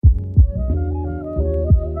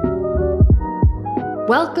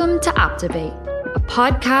Welcome to Aptivate, a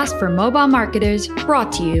podcast for mobile marketers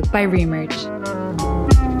brought to you by Remerge.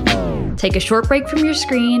 Take a short break from your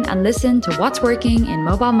screen and listen to what's working in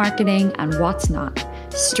mobile marketing and what's not,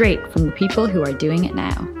 straight from the people who are doing it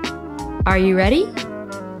now. Are you ready?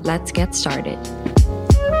 Let's get started.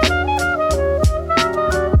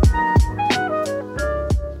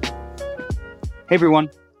 Hey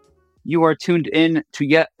everyone, you are tuned in to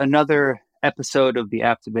yet another episode of the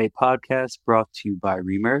Aptivate podcast brought to you by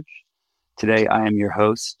Remerge. Today I am your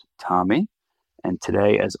host, Tommy, and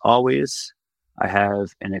today, as always, I have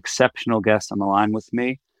an exceptional guest on the line with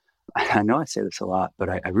me. I know I say this a lot, but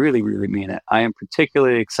I really mean it. I am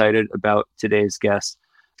particularly excited about today's guest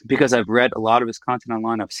because I've read a lot of his content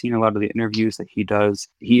online. I've seen a lot of the interviews that he does.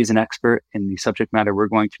 He is an expert in the subject matter we're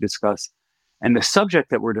going to discuss. And the subject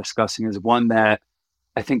that we're discussing is one that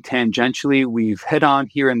I think tangentially we've hit on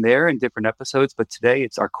here and there in different episodes, but today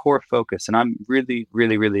it's our core focus. And I'm really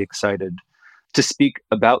excited to speak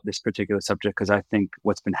about this particular subject because I think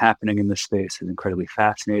what's been happening in this space is incredibly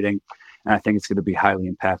fascinating. And I think it's going to be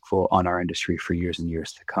highly impactful on our industry for years and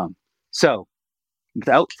years to come. So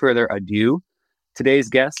without further ado, today's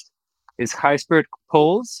guest is Gijsbert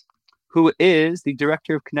Pols, who is the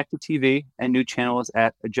Director of Connected TV and New Channels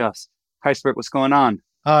at Adjust. Gijsbert, what's going on?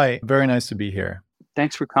 Hi, very nice to be here.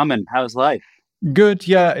 Thanks for coming. How's life? Good.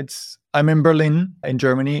 Yeah, I'm in Berlin, in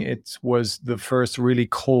Germany. It was the first really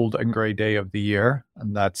cold and gray day of the year.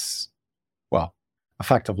 And that's, well, a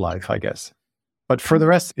fact of life, I guess. But for the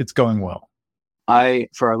rest, it's going well. I,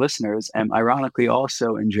 for our listeners, am ironically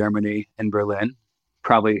also in Germany, in Berlin,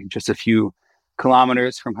 probably just a few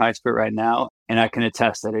kilometers from Gijsbert right now. And I can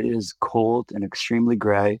attest that it is cold and extremely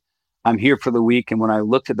gray. I'm here for the week. And when I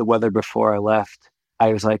looked at the weather before I left,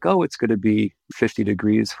 I was like, oh, it's going to be 50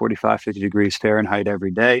 degrees, 45, 50 degrees Fahrenheit every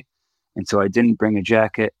day. And so I didn't bring a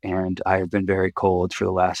jacket, and I have been very cold for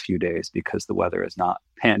the last few days because the weather has not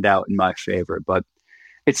panned out in my favor. But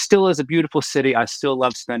it still is a beautiful city. I still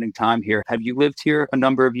love spending time here. Have you lived here a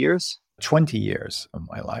number of years? 20 years of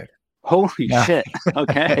my life. Holy shit.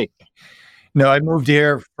 Okay. No, I moved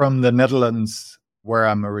here from the Netherlands, where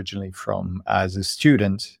I'm originally from, as a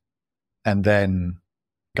student, and then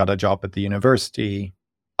got a job at the university.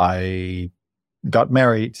 I got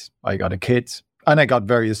married. I got a kid. And I got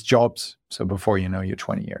various jobs. So before you know, you're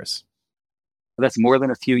 20 years. That's more than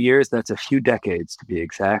a few years. That's a few decades, to be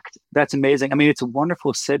exact. That's amazing. I mean, it's a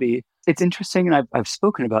wonderful city. It's interesting, and I've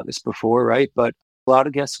spoken about this before, right? But a lot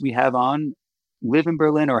of guests we have on live in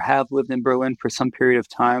Berlin or have lived in Berlin for some period of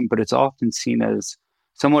time, but it's often seen as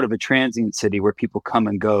somewhat of a transient city where people come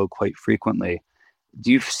and go quite frequently. Do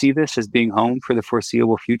you see this as being home for the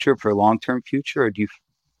foreseeable future, for a long-term future, or do you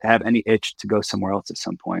have any itch to go somewhere else at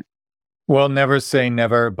some point? Well, never say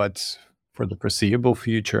never, but for the foreseeable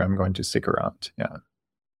future, I'm going to stick around. Yeah.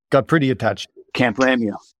 Got pretty attached. Can't blame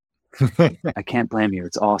you. I can't blame you.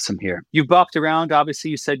 It's awesome here. You've bopped around.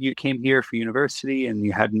 Obviously, you said you came here for university and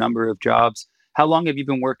you had a number of jobs. How long have you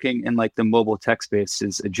been working in like the mobile tech space?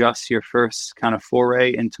 Is Adjust your first kind of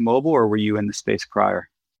foray into mobile, or were you in the space prior?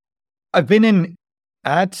 I've been in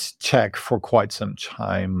ad tech for quite some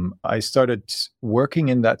time. I started working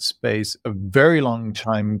in that space a very long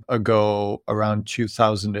time ago, around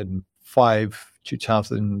 2005,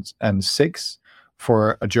 2006,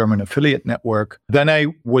 for a German affiliate network. Then I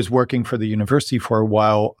was working for the university for a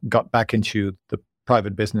while, got back into the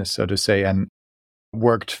private business, so to say, and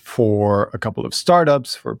worked for a couple of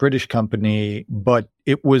startups for a British company, but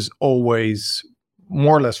it was always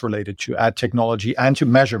more or less related to ad technology and to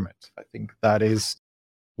measurement. I think that is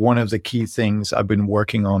one of the key things I've been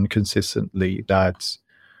working on consistently that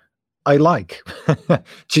I like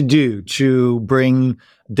to do, to bring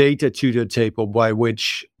data to the table by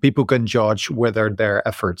which people can judge whether their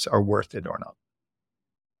efforts are worth it or not.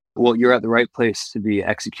 Well, you're at the right place to be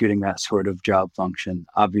executing that sort of job function.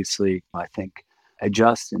 Obviously, I think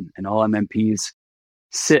Adjust and all MMPs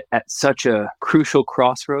sit at such a crucial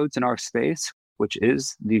crossroads in our space, which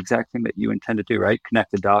is the exact thing that you intend to do, right? Connect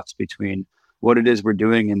the dots between what it is we're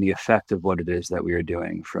doing and the effect of what it is that we are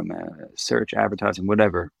doing from a search, advertising,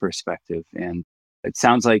 whatever perspective. And it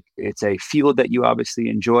sounds like it's a field that you obviously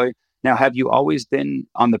enjoy. Now, have you always been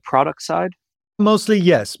on the product side? Mostly,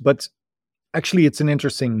 yes. But actually, it's an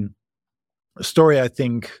interesting story, I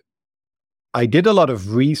think. I did a lot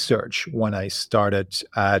of research when I started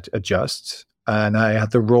at Adjust, and I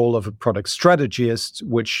had the role of a product strategist,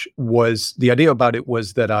 which was, the idea about it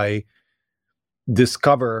was that I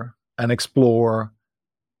discover and explore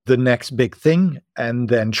the next big thing and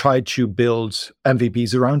then try to build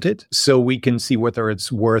MVPs around it so we can see whether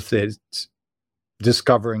it's worth it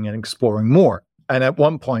discovering and exploring more. And at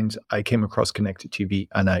one point, I came across connected TV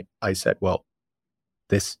and I said, well,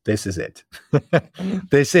 this is it.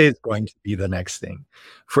 This is going to be the next thing,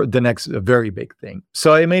 for the next very big thing.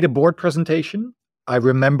 So I made a board presentation. I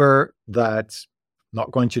remember that,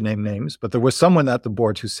 not going to name names, but there was someone at the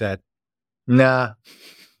board who said, nah,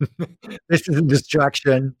 this is a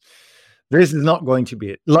distraction. This is not going to be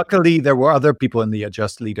it. Luckily, there were other people in the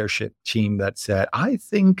Adjust leadership team that said, I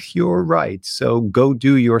think you're right. So go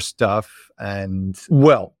do your stuff. And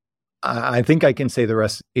well, I think I can say the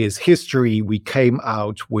rest is history. We came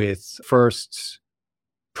out with first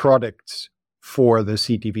products for the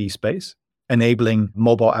CTV space, enabling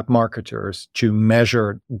mobile app marketers to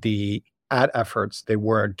measure the ad efforts they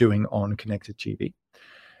were doing on connected TV.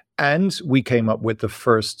 And we came up with the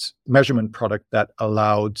first measurement product that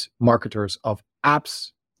allowed marketers of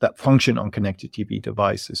apps that function on connected TV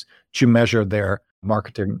devices to measure their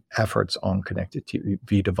marketing efforts on connected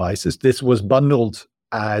TV devices. This was bundled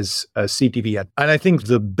as a CTV ad. And I think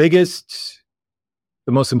the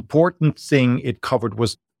most important thing it covered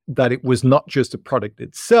was that it was not just a product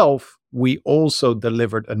itself. We also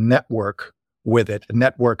delivered a network with it, a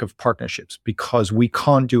network of partnerships, because we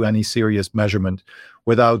can't do any serious measurement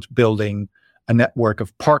without building a network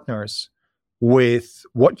of partners with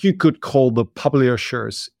what you could call the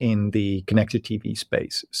publishers in the connected TV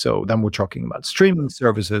space. So then we're talking about streaming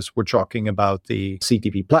services, we're talking about the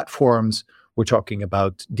CTV platforms, we're talking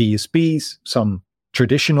about DSPs, some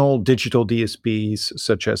traditional digital DSPs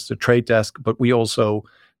such as the Trade Desk, but we also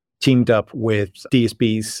teamed up with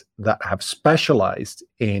DSPs that have specialized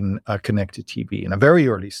in connected TV in a very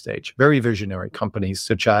early stage, very visionary companies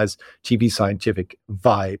such as TV Scientific,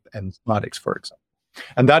 Vibe, and Smartix, for example.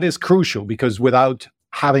 And that is crucial because without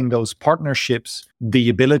having those partnerships, the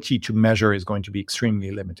ability to measure is going to be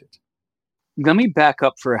extremely limited. Let me back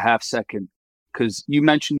up for a half second, because you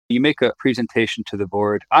mentioned you make a presentation to the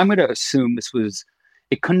board. I'm going to assume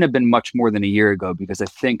it couldn't have been much more than a year ago, because I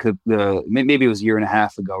think maybe it was a year and a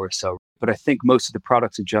half ago or so. But I think most of the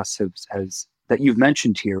products Adjust has that you've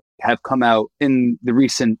mentioned here have come out in the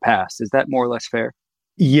recent past. Is that more or less fair?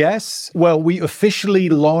 Yes. Well, we officially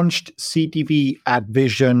launched CTV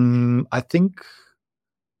AdVision, I think,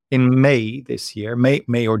 in May this year,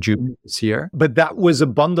 May or June this year. But that was a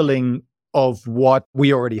bundling of what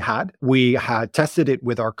we already had. We had tested it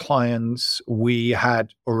with our clients. We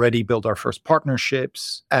had already built our first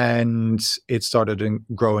partnerships, and it started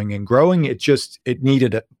growing and growing. It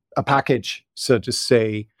needed a package, so to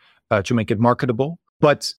say, to make it marketable.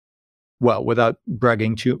 But, well, without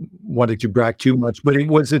wanting to brag too much, but it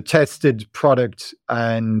was a tested product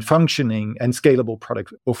and functioning and scalable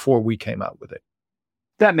product before we came out with it.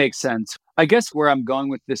 That makes sense. I guess where I'm going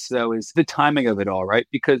with this, though, is the timing of it all, right?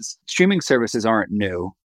 Because streaming services aren't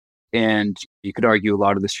new. And you could argue a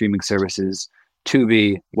lot of the streaming services,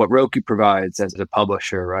 Tubi, what Roku provides as a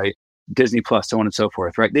publisher, right? Disney Plus, so on and so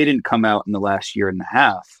forth, right? They didn't come out in the last year and a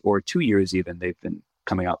half or 2 years even. They've been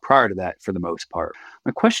coming out prior to that for the most part.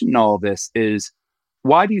 My question in all of this is,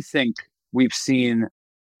 why do you think we've seen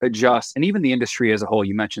Adjust, and even the industry as a whole,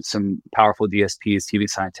 you mentioned some powerful DSPs, TV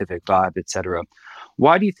Scientific, Vibe, et cetera.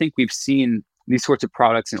 Why do you think we've seen these sorts of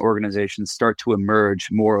products and organizations start to emerge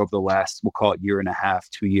more over the last, we'll call it year and a half,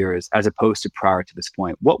 2 years, as opposed to prior to this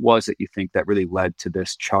point? What was it you think that really led to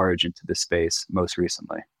this charge into this space most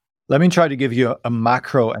recently? Let me try to give you a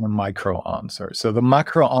macro and a micro answer. So the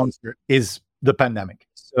macro answer is the pandemic.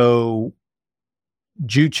 So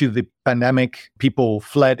due to the pandemic, people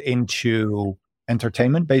fled into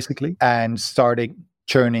entertainment, basically, and started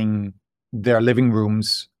turning their living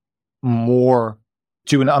rooms more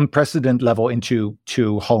to an unprecedented level into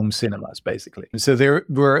home cinemas, basically. So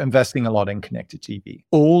we're investing a lot in connected TV.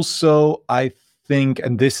 Also, I think,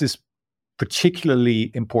 and this is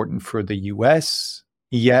particularly important for the US,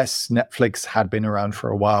 yes, Netflix had been around for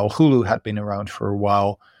a while, Hulu had been around for a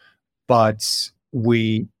while, but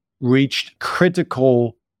we reached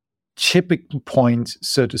critical tipping point,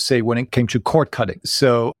 so to say, when it came to cord cutting.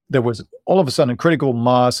 So there was all of a sudden a critical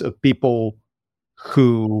mass of people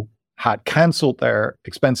who had canceled their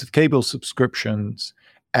expensive cable subscriptions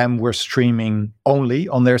and were streaming only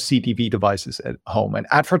on their CTV devices at home. And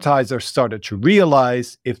advertisers started to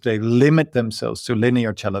realize if they limit themselves to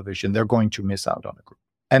linear television, they're going to miss out on a group.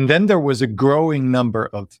 And then there was a growing number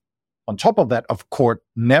of, on top of that, of cord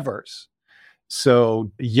nevers.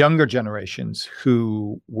 So younger generations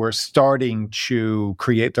who were starting to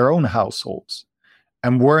create their own households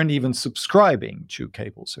and weren't even subscribing to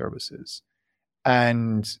cable services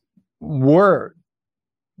and were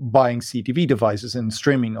buying CTV devices and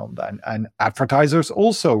streaming on them. And advertisers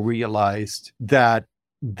also realized that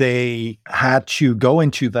they had to go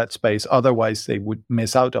into that space. Otherwise, they would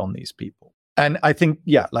miss out on these people. And I think,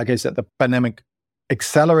 like I said, the pandemic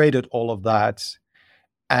accelerated all of that.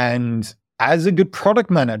 And as a good product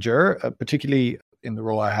manager, particularly in the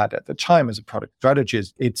role I had at the time as a product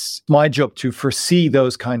strategist, it's my job to foresee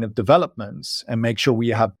those kind of developments and make sure we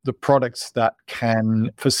have the products that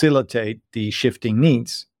can facilitate the shifting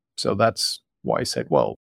needs. So that's why I said,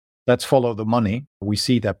 well, let's follow the money. We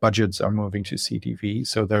see that budgets are moving to CTV,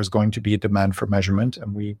 so there's going to be a demand for measurement,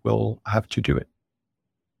 and we will have to do it.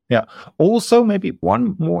 Yeah. Also, maybe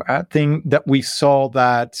one more thing that we saw,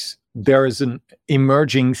 that there is an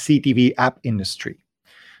emerging CTV app industry.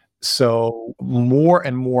 So more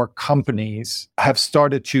and more companies have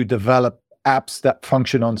started to develop apps that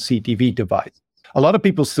function on CTV devices. A lot of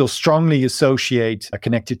people still strongly associate a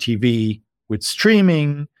connected TV with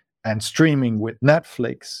streaming and streaming with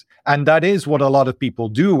Netflix. And that is what a lot of people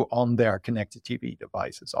do on their connected TV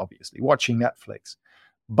devices, obviously, watching Netflix.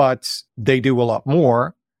 But they do a lot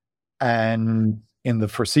more. And in the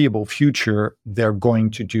foreseeable future, they're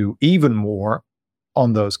going to do even more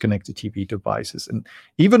on those connected TV devices. And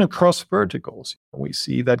even across verticals, we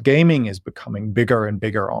see that gaming is becoming bigger and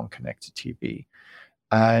bigger on connected TV.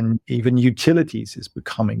 And even utilities is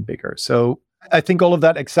becoming bigger. So I think all of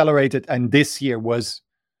that accelerated. And this year was,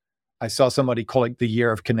 I saw somebody call it the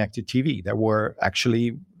year of connected TV. There were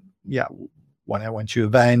actually, when I went to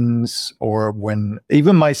events, or when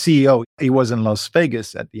even my CEO, he was in Las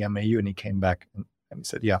Vegas at the MAU, and he came back and he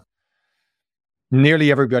said,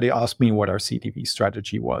 nearly everybody asked me what our CTV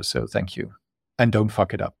strategy was. So thank you. And don't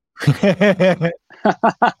fuck it up.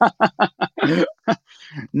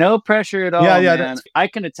 No pressure at all, man. I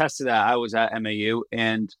can attest to that. I was at MAU,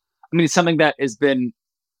 and I mean, it's something that has been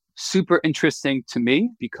super interesting to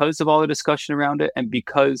me because of all the discussion around it, and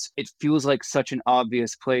because it feels like such an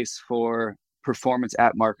obvious place for performance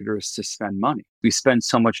app marketers to spend money. We spend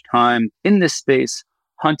so much time in this space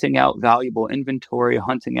hunting out valuable inventory,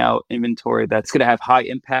 hunting out inventory that's going to have high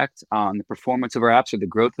impact on the performance of our apps or the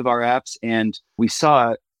growth of our apps. And we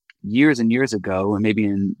saw years and years ago, and maybe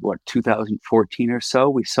in 2014 or so,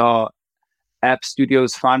 we saw app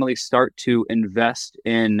studios finally start to invest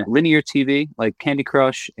in linear TV, like Candy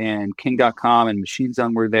Crush and King.com and Machine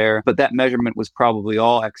Zone were there. But that measurement was probably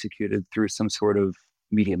all executed through some sort of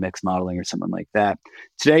media mix modeling or something like that.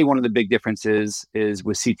 Today, one of the big differences is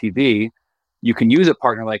with CTV, you can use a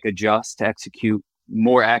partner like Adjust to execute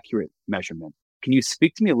more accurate measurement. Can you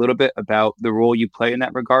speak to me a little bit about the role you play in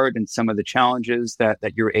that regard and some of the challenges that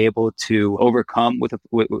you're able to overcome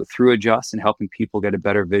through Adjust and helping people get a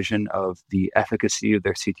better vision of the efficacy of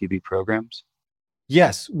their CTV programs?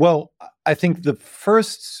 Yes. Well, I think the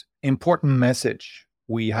first important message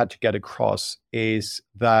we had to get across is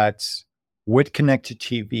that with connected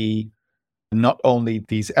TV, not only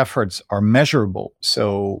these efforts are measurable,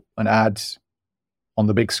 so an ad on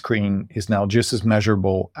the big screen is now just as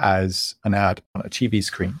measurable as an ad on a TV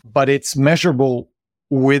screen, but it's measurable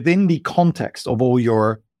within the context of all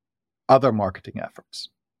your other marketing efforts.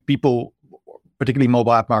 People, particularly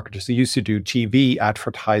mobile app marketers who used to do TV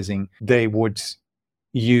advertising, they would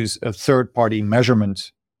use a third-party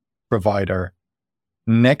measurement provider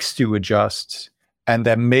next to Adjust, and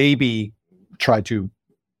then maybe try to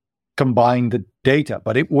combine the data,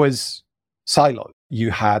 but it was siloed.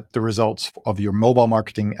 You had the results of your mobile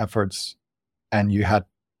marketing efforts, and you had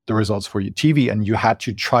the results for your TV, and you had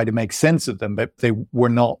to try to make sense of them, but they were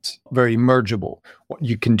not very mergeable. What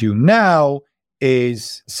you can do now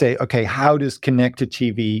is say, okay, how does connected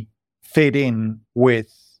TV fit in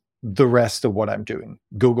with the rest of what I'm doing?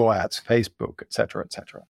 Google Ads, Facebook, et cetera,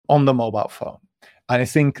 on the mobile phone. And I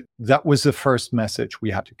think that was the first message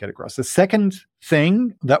we had to get across. The second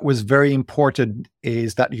thing that was very important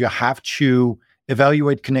is that you have to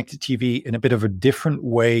evaluate connected TV in a bit of a different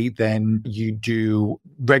way than you do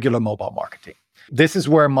regular mobile marketing. This is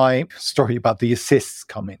where my story about the assists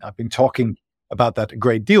come in. I've been talking about that a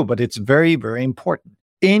great deal, but it's very, very important.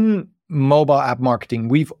 In mobile app marketing,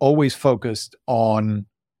 we've always focused on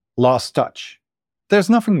last touch. There's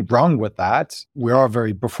nothing wrong with that. We are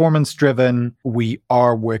very performance driven. We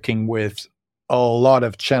are working with a lot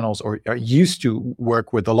of channels, or are used to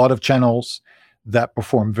work with a lot of channels that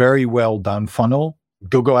perform very well down funnel.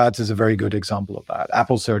 Google Ads is a very good example of that.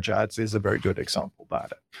 Apple Search Ads is a very good example of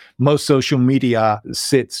that. Most social media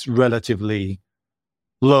sits relatively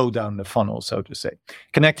low down the funnel, so to say.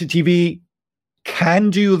 Connected TV can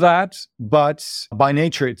do that, but by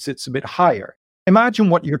nature, it sits a bit higher. Imagine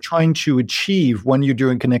what you're trying to achieve when you're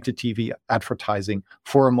doing connected TV advertising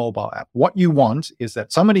for a mobile app. What you want is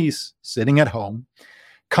that somebody's sitting at home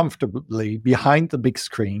comfortably behind the big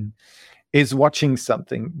screen, is watching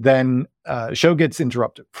something, then show gets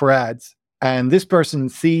interrupted for ads, and this person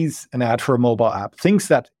sees an ad for a mobile app, thinks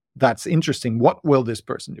that that's interesting. What will this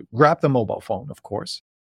person do? Grab the mobile phone, of course,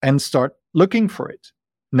 and start looking for it.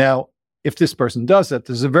 Now, if this person does that,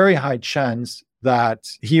 there's a very high chance that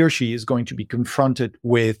he or she is going to be confronted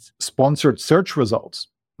with sponsored search results.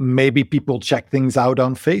 Maybe people check things out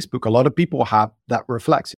on Facebook. A lot of people have that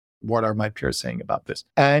reflex. What are my peers saying about this?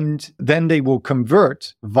 And then they will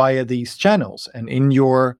convert via these channels. And in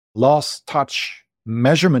your last touch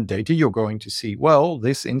measurement data, you're going to see, well,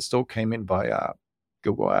 this install came in via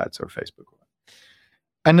Google Ads or Facebook.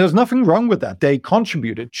 And there's nothing wrong with that. They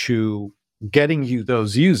contributed to getting you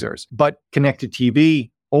those users. But connected TV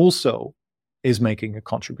also is making a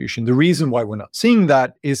contribution. The reason why we're not seeing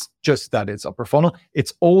that is just that it's upper funnel.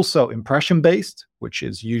 It's also impression-based, which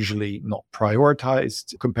is usually not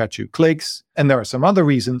prioritized compared to clicks. And there are some other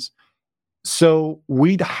reasons. So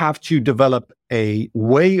we'd have to develop a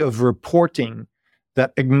way of reporting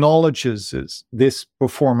that acknowledges this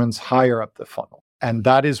performance higher up the funnel. And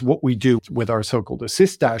that is what we do with our so-called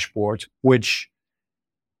assist dashboard, which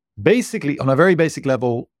basically, on a very basic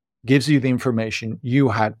level, gives you the information. You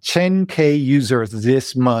had 10K users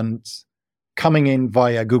this month coming in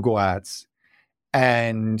via Google Ads,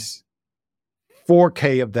 and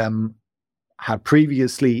 4K of them had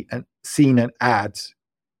previously seen an ad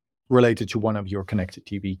related to one of your connected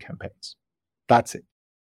TV campaigns. That's it.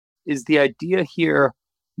 Is the idea here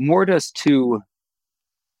more just to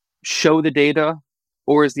show the data,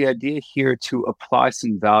 or is the idea here to apply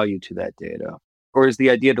some value to that data? Or is the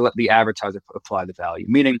idea to let the advertiser apply the value?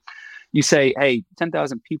 Meaning, you say, hey,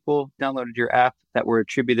 10,000 people downloaded your app that were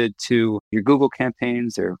attributed to your Google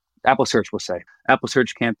campaigns, or Apple Search, we'll say, Apple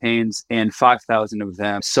Search campaigns, and 5,000 of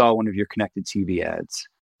them saw one of your connected TV ads.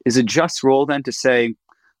 Is it just role then to say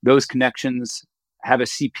those connections have a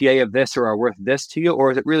CPA of this or are worth this to you?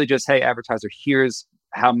 Or is it really just, hey, advertiser, here's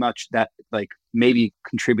how much that maybe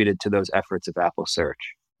contributed to those efforts of Apple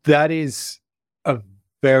Search? That is a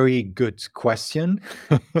very good question.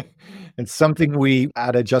 It's something we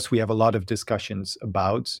at Adjust, we have a lot of discussions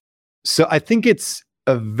about. So I think it's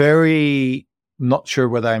a very, not sure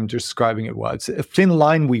whether I'm describing it well. It's a thin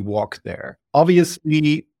line we walk there.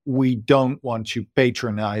 Obviously, we don't want to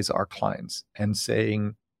patronize our clients and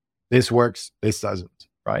saying, this works, this doesn't,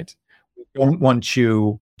 right? We don't want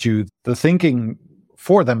to do the thinking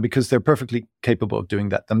for them because they're perfectly capable of doing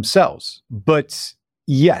that themselves. But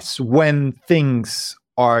yes, when things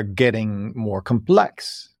are getting more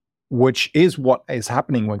complex, which is what is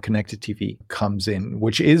happening when connected TV comes in,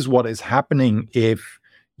 which is what is happening if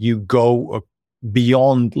you go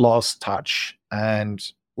beyond last touch. And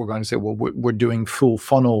we're going to say, well, we're doing full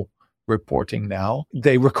funnel reporting now.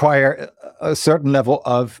 They require a certain level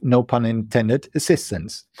of, no pun intended,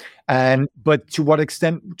 assistance. But to what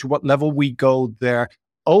extent, to what level we go there,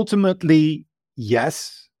 ultimately,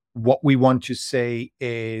 yes, what we want to say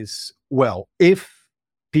is, well, if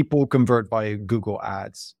people convert via Google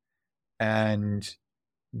Ads and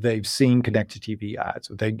they've seen connected TV ads,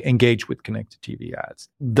 or they engage with connected TV ads,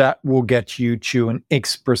 that will get you to an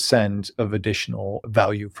X% of additional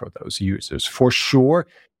value for those users, for sure.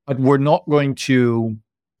 But we're not going to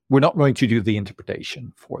do the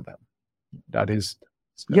interpretation for them. That is,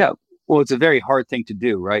 yeah. Well, it's a very hard thing to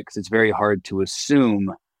do, right? Because it's very hard to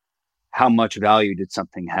assume how much value did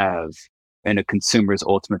something have in a consumer's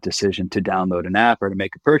ultimate decision to download an app or to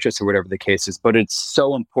make a purchase or whatever the case is. But it's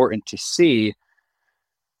so important to see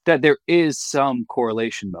that there is some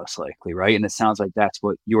correlation, most likely, right? And it sounds like that's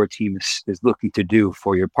what your team is looking to do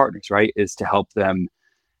for your partners, right? Is to help them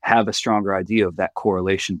have a stronger idea of that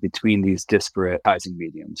correlation between these disparate advertising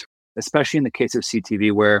mediums, especially in the case of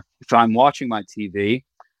CTV, where if I'm watching my TV,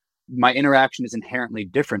 my interaction is inherently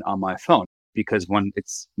different on my phone. Because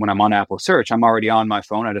when I'm on Apple Search, I'm already on my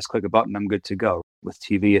phone. I just click a button, I'm good to go. With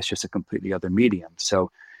TV, it's just a completely other medium.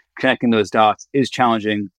 So connecting those dots is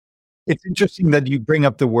challenging. It's interesting that you bring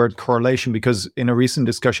up the word correlation, because in a recent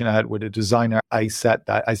discussion I had with a designer, I said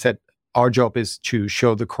our job is to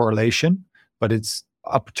show the correlation, but it's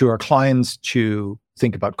up to our clients to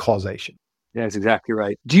think about causation. Yeah, that's exactly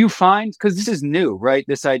right. Do you find, because this is new, right?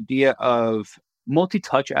 This idea of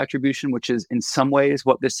multi-touch attribution, which is in some ways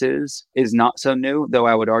what this is not so new, though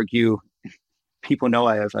I would argue people know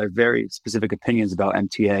I have very specific opinions about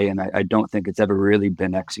MTA, and I don't think it's ever really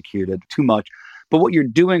been executed too much. But what you're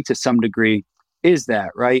doing to some degree is that,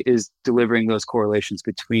 right? Is delivering those correlations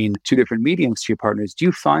between two different mediums to your partners. Do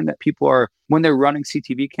you find that people are, when they're running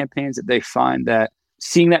CTV campaigns, that they find that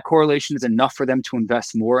seeing that correlation is enough for them to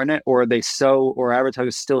invest more in it? Or are they or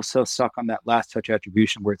advertisers still so stuck on that last touch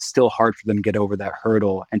attribution where it's still hard for them to get over that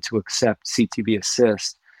hurdle and to accept CTV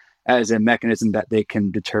Assist as a mechanism that they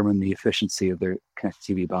can determine the efficiency of their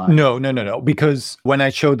connected TV buying? No. Because when I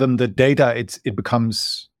show them the data, it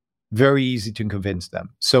becomes very easy to convince them.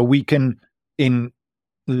 So we can, in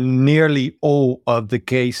nearly all of the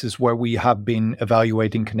cases where we have been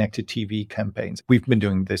evaluating connected TV campaigns, we've been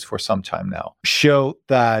doing this for some time now, show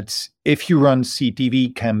that if you run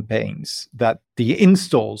CTV campaigns, that the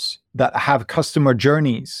installs that have customer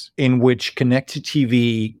journeys in which connected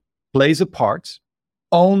TV plays a part,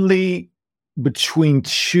 only between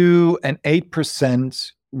 2 and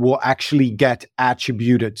 8% will actually get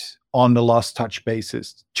attributed on the last touch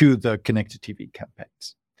basis to the connected TV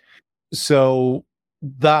campaigns. So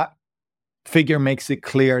that figure makes it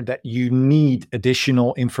clear that you need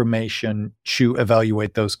additional information to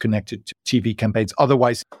evaluate those connected TV campaigns.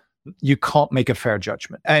 Otherwise, you can't make a fair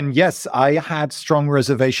judgment. And yes, I had strong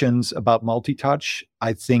reservations about multi-touch.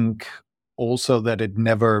 I think also that it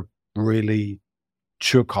never really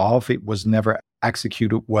took off. It was never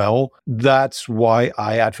executed well. That's why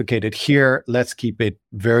I advocated here, let's keep it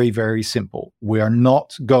very, very simple. We are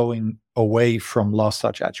not going away from last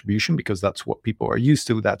touch attribution because that's what people are used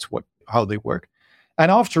to. That's how they work. And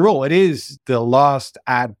after all, it is the last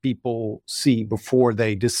ad people see before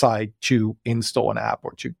they decide to install an app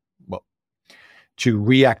or to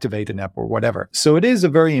reactivate an app or whatever. So it is a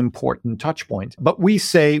very important touch point. But we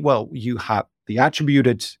say, well, you have the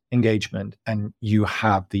attributed engagement and you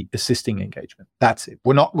have the assisting engagement. That's it.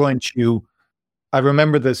 We're not going to, I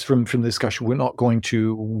remember this from the discussion, we're not going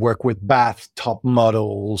to work with bathtub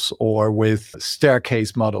models or with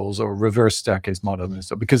staircase models or reverse staircase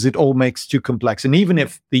models because it all makes too complex. And even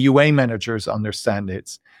if the UA managers understand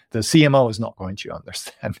it, the CMO is not going to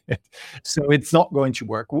understand it. So it's not going to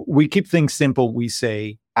work. We keep things simple. We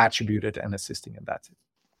say attributed and assisting, and that's it.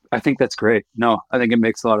 I think that's great. No, I think it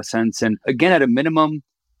makes a lot of sense. And again, at a minimum,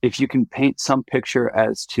 if you can paint some picture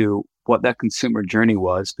as to what that consumer journey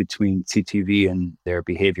was between CTV and their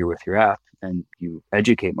behavior with your app, and you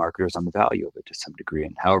educate marketers on the value of it to some degree,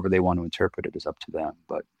 and however they want to interpret it is up to them.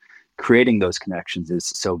 But creating those connections is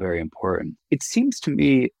so very important. It seems to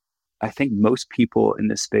me, I think most people in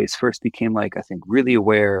this space first became really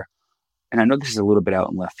aware. And I know this is a little bit out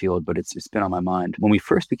in left field, but it's been on my mind. When we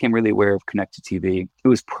first became really aware of connected TV, it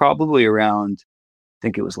was probably around, I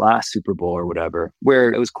think it was last Super Bowl or whatever,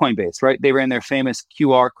 where it was Coinbase, right? They ran their famous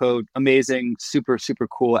QR code, amazing, super, super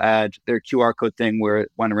cool ad, their QR code thing where it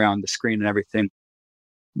went around the screen and everything.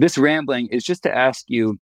 This rambling is just to ask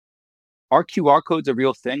you, are QR codes a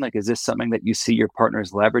real thing? Is this something that you see your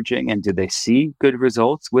partners leveraging, and do they see good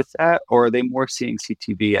results with that? Or are they more seeing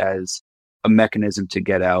CTV as a mechanism to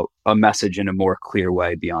get out a message in a more clear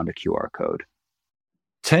way beyond a QR code?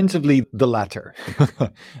 Tentatively the latter.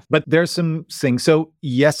 But there's some things. So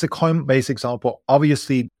yes, the Coinbase example,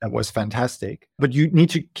 obviously that was fantastic, but you need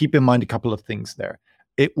to keep in mind a couple of things there.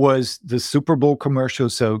 It was the Super Bowl commercial,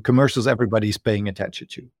 so commercials everybody's paying attention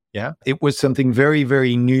to. Yeah, it was something very,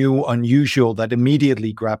 very new, unusual that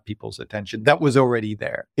immediately grabbed people's attention. That was already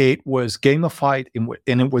there. It was gamified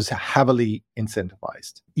and it was heavily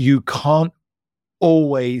incentivized. You can't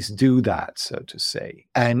always do that, so to say.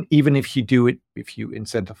 And even if you do it, if you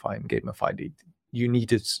incentivize and gamify it, you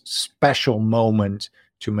need a special moment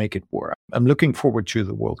to make it work. I'm looking forward to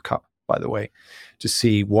the World Cup, by the way, to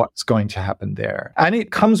see what's going to happen there. And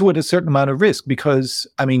it comes with a certain amount of risk because,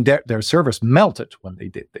 their servers melted when they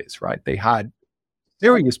did this, right? They had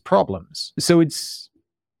serious problems. So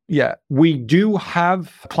we do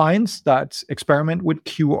have clients that experiment with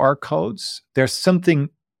QR codes. There's something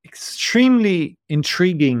extremely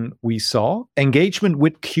intriguing we saw. Engagement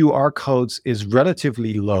with QR codes is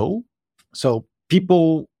relatively low. So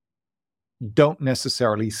people don't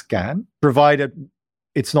necessarily scan, provided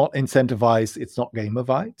it's not incentivized, it's not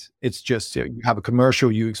gamified. It's just you have a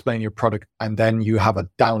commercial, you explain your product, and then you have a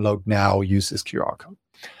download now, use this QR code.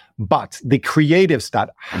 But the creatives that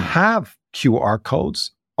have QR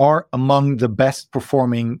codes are among the best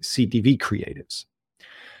performing CTV creatives.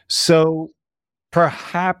 So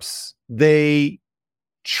perhaps they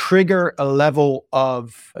trigger a level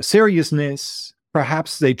of seriousness.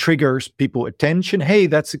 Perhaps they trigger people's attention. Hey,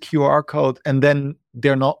 that's a QR code. And then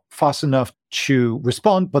they're not fast enough to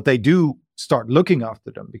respond, but they do start looking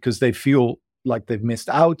after them because they feel like they've missed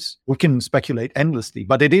out. We can speculate endlessly,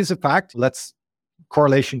 but it is a fact. Let's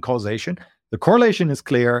correlation, causation. The correlation is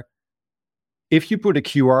clear. If you put a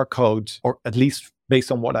QR code, or at least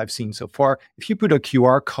based on what I've seen so far, if you put a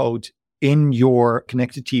QR code in your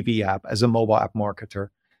connected TV app as a mobile app marketer,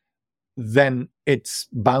 then it's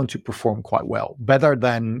bound to perform quite well, better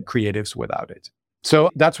than creatives without it. So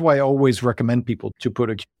that's why I always recommend people to put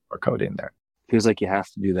a QR code in there. Feels like you have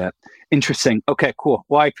to do that. Interesting. Okay, cool.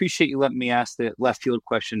 Well, I appreciate you letting me ask the left field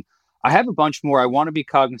question. I have a bunch more. I want to be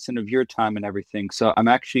cognizant of your time and everything. So I'm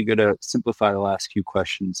actually going to simplify the last few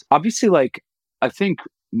questions. Obviously, I think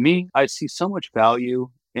I see so much value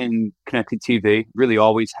in connected TV, really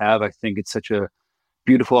always have. I think it's such a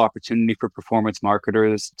beautiful opportunity for performance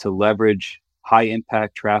marketers to leverage high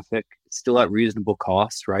impact traffic, still at reasonable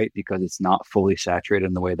cost, right? Because it's not fully saturated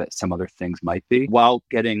in the way that some other things might be, while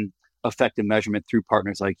getting effective measurement through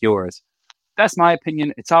partners like yours. That's my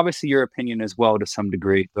opinion. It's obviously your opinion as well to some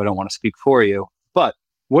degree, though I don't want to speak for you. But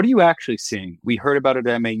what are you actually seeing? We heard about it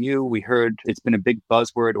at MAU. We heard it's been a big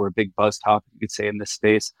buzzword or a big buzz topic, you could say, in this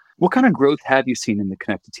space. What kind of growth have you seen in the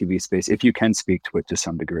connected TV space, if you can speak to it to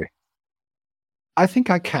some degree? I think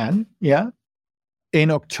I can, yeah.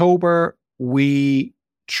 In October, we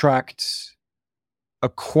tracked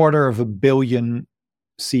 250 million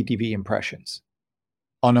CTV impressions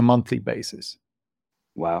on a monthly basis.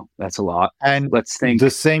 Wow, that's a lot. And let's think the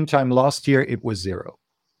same time last year, it was 0.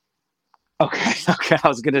 Okay. I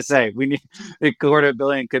was going to say, we need 250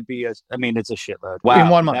 million could be, it's a shitload. Wow. In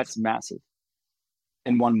 1 month. That's massive.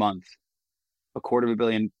 In 1 month, 250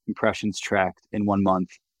 million impressions tracked in 1 month.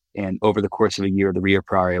 And over the course of a year, the year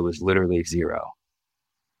prior was literally 0.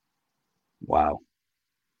 Wow.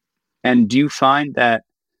 And do you find that,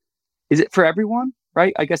 is it for everyone,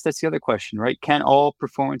 right? I guess that's the other question, right? Can all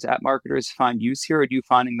performance app marketers find use here? Or do you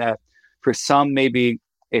finding that for some, maybe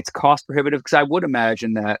it's cost prohibitive? Because I would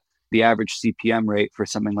imagine that the average CPM rate for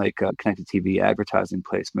something like connected TV advertising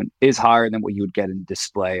placement is higher than what you would get in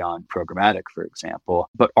display on programmatic, for example.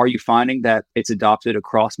 But are you finding that it's adopted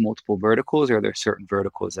across multiple verticals, or are there certain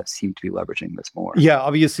verticals that seem to be leveraging this more? Yeah,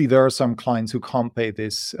 obviously there are some clients who can't pay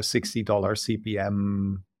this $60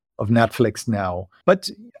 CPM of Netflix now. But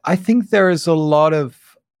I think there is a lot of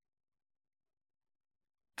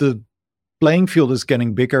the playing field is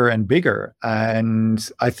getting bigger and bigger. And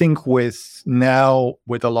I think with a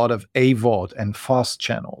lot of AVOD and FAST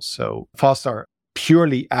channels, so FAST are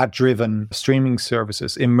purely ad-driven streaming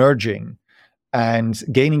services emerging and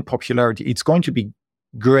gaining popularity, it's going to be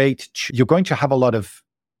great. You're going to have a lot of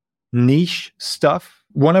niche stuff.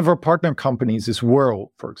 One of our partner companies is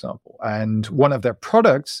Whirl, for example, and one of their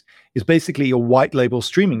products is basically a white label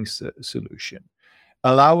streaming solution,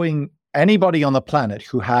 allowing anybody on the planet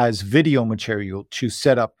who has video material to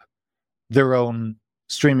set up their own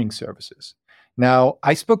streaming services. Now,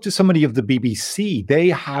 I spoke to somebody of the BBC. They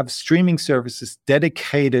have streaming services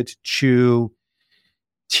dedicated to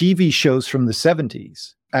TV shows from the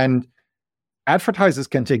 70s. And advertisers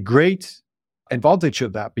can take great advantage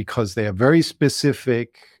of that because they have very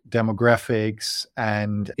specific demographics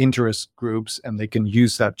and interest groups, and they can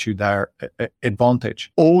use that to their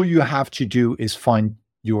advantage. All you have to do is find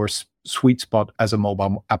your sweet spot as a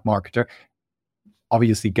mobile app marketer,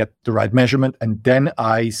 obviously get the right measurement, and then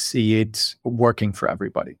I see it working for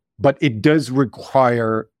everybody. But it does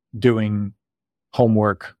require doing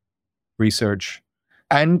homework, research,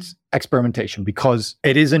 and experimentation, because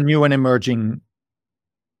it is a new and emerging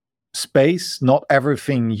space. Not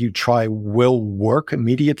everything you try will work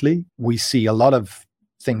immediately. We see a lot of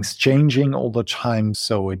things changing all the time.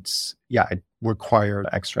 So it requires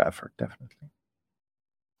extra effort, definitely.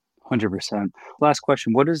 100%. Last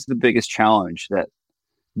question. What is the biggest challenge that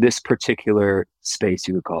this particular space,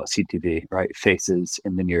 you would call it CTV, right, faces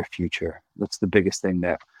in the near future? What's the biggest thing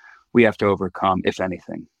that we have to overcome, if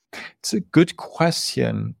anything? It's a good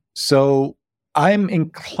question. So I'm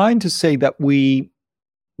inclined to say that we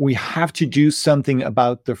have to do something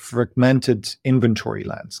about the fragmented inventory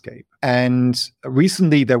landscape. And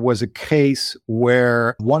recently there was a case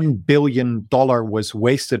where $1 billion was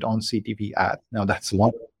wasted on CTV ads. Now that's a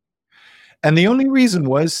lot. And the only reason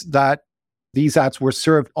was that these ads were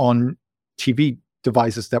served on TV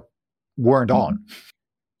devices that weren't on.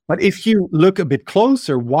 But if you look a bit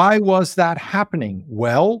closer, why was that happening?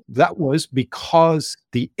 Well, that was because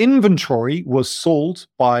the inventory was sold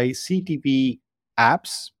by CTV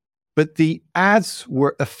apps, but the ads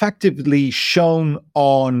were effectively shown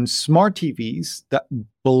on smart TVs that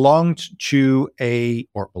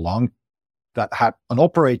that had an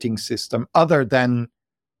operating system other than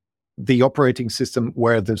the operating system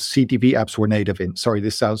where the CTV apps were native in. Sorry,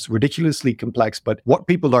 this sounds ridiculously complex, but what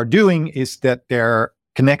people are doing is that they're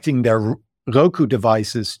connecting their Roku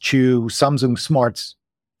devices to Samsung smart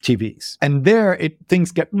TVs. And there,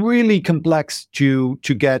 things get really complex to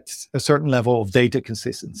get a certain level of data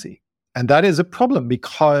consistency. And that is a problem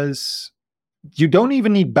because you don't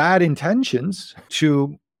even need bad intentions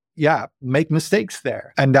to make mistakes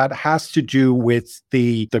there. And that has to do with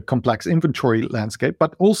the complex inventory landscape,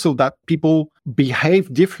 but also that people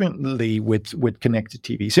behave differently with connected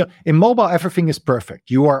TV. So in mobile, everything is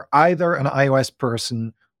perfect. You are either an iOS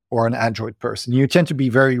person or an Android person. You tend to be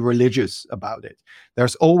very religious about it.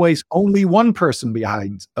 There's always only one person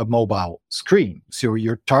behind a mobile screen. So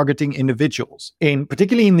you're targeting individuals.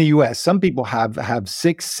 Particularly in the US, some people have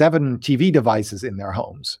 6, 7 TV devices in their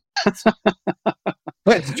homes.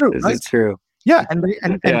 Well, it's true. Is right? it true? Yeah,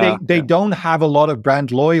 they don't have a lot of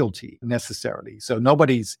brand loyalty necessarily. So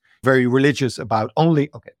nobody's very religious about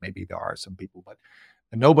maybe there are some people, but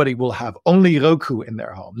nobody will have only Roku in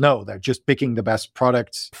their home. No, they're just picking the best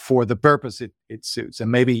products for the purpose it suits.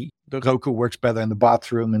 And maybe the Roku works better in the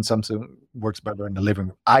bathroom and Samsung works better in the living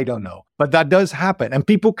room. I don't know. But that does happen. And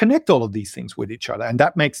people connect all of these things with each other. And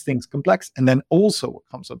that makes things complex. And then also what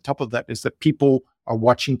comes on top of that is that people are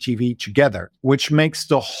watching TV together, which makes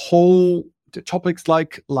the topics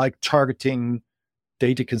like targeting,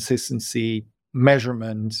 data consistency,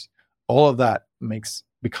 measurement, all of that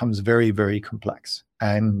becomes very, very complex.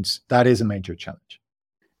 And that is a major challenge.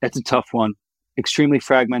 That's a tough one. Extremely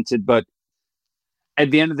fragmented. But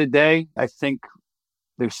at the end of the day, I think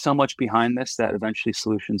there's so much behind this that eventually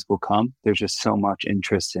solutions will come. There's just so much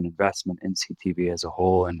interest and investment in CTV as a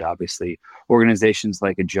whole. And obviously, organizations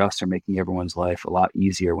like Adjust are making everyone's life a lot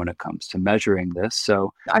easier when it comes to measuring this.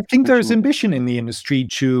 So I think there's ambition in the industry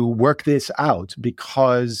to work this out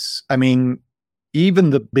because, even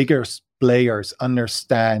the bigger players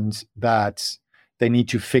understand that they need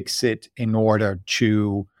to fix it in order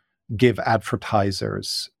to give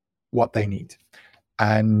advertisers what they need.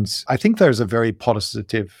 And I think there's a very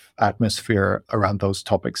positive atmosphere around those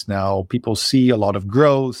topics now. People see a lot of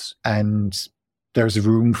growth and there's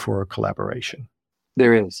room for collaboration.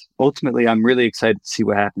 There is. Ultimately, I'm really excited to see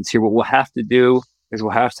what happens here. What we'll have to do is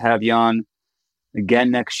we'll have to have you on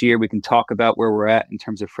again next year. We can talk about where we're at in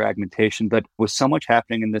terms of fragmentation, but with so much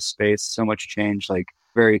happening in this space, so much change,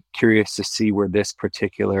 very curious to see where this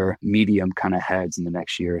particular medium kind of heads in the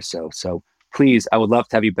next year or so. So please, I would love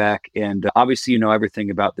to have you back. And obviously, you know everything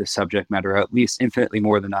about this subject matter, at least infinitely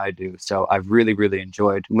more than I do. So I've really, really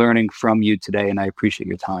enjoyed learning from you today, and I appreciate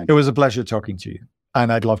your time. It was a pleasure talking to you,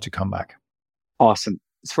 and I'd love to come back. Awesome.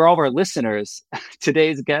 For all of our listeners,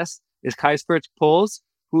 today's guest is Gijsbert Pols,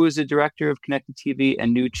 who is the Director of Connected TV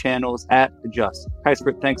and New Channels at Adjust.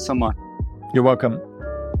 Gijsbert, thanks so much. You're welcome.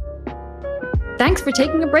 Thanks for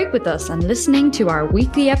taking a break with us and listening to our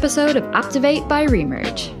weekly episode of Aptivate by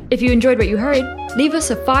Remerge. If you enjoyed what you heard, leave us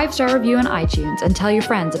a 5-star review on iTunes and tell your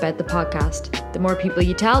friends about the podcast. The more people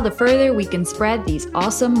you tell, the further we can spread these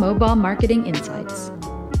awesome mobile marketing insights.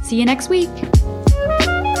 See you next week.